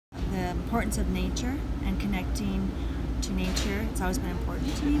importance of nature and connecting to nature. It's always been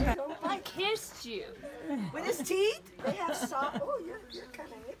important to me. But I kissed you. With his teeth? They have soft. Oh, you're kind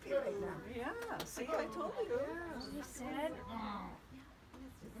of hippie right now. Yeah, see, I told you. You said,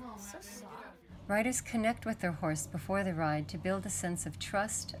 so soft. Riders connect with their horse before the ride to build a sense of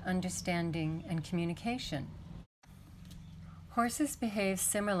trust, understanding, and communication. Horses behave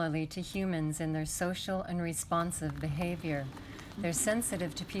similarly to humans in their social and responsive behavior. They're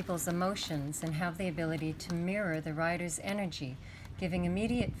sensitive to people's emotions and have the ability to mirror the rider's energy, giving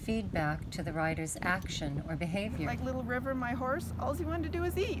immediate feedback to the rider's action or behavior. Like little River, my horse, all he wanted to do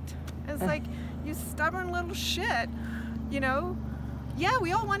was eat. It's like, you stubborn little shit, you know? Yeah,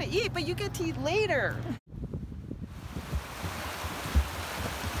 we all want to eat, but you get to eat later.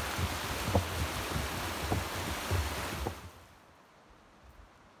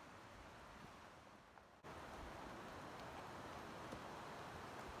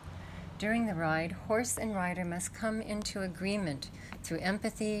 During the ride, horse and rider must come into agreement through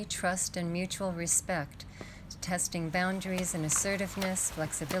empathy, trust, and mutual respect, testing boundaries and assertiveness,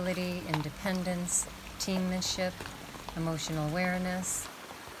 flexibility, independence, teammanship, emotional awareness.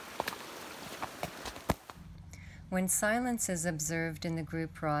 When silence is observed in the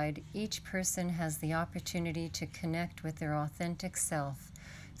group ride, each person has the opportunity to connect with their authentic self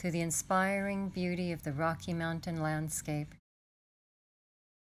through the inspiring beauty of the Rocky Mountain landscape.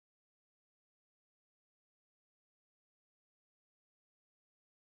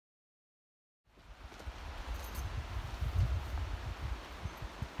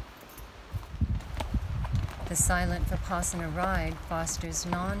 The silent Vipassana ride fosters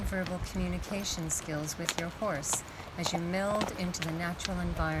non-verbal communication skills with your horse as you meld into the natural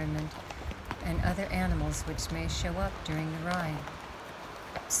environment and other animals which may show up during the ride,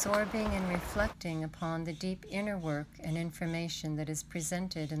 absorbing and reflecting upon the deep inner work and information that is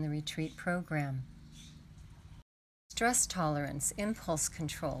presented in the retreat program. Stress tolerance, impulse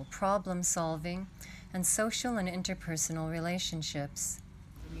control, problem solving, and social and interpersonal relationships.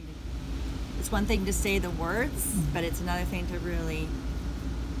 it's one thing to say the words, but it's another thing to really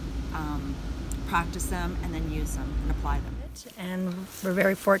practice them and then use them and apply them. And we're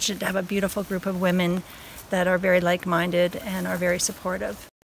very fortunate to have a beautiful group of women that are very like-minded and are very supportive.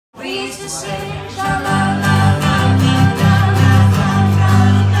 We used to sing,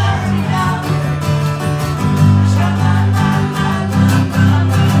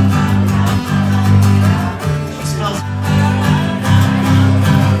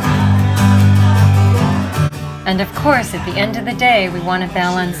 And of course, at the end of the day, we want to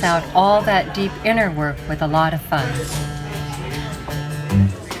balance out all that deep inner work with a lot of fun.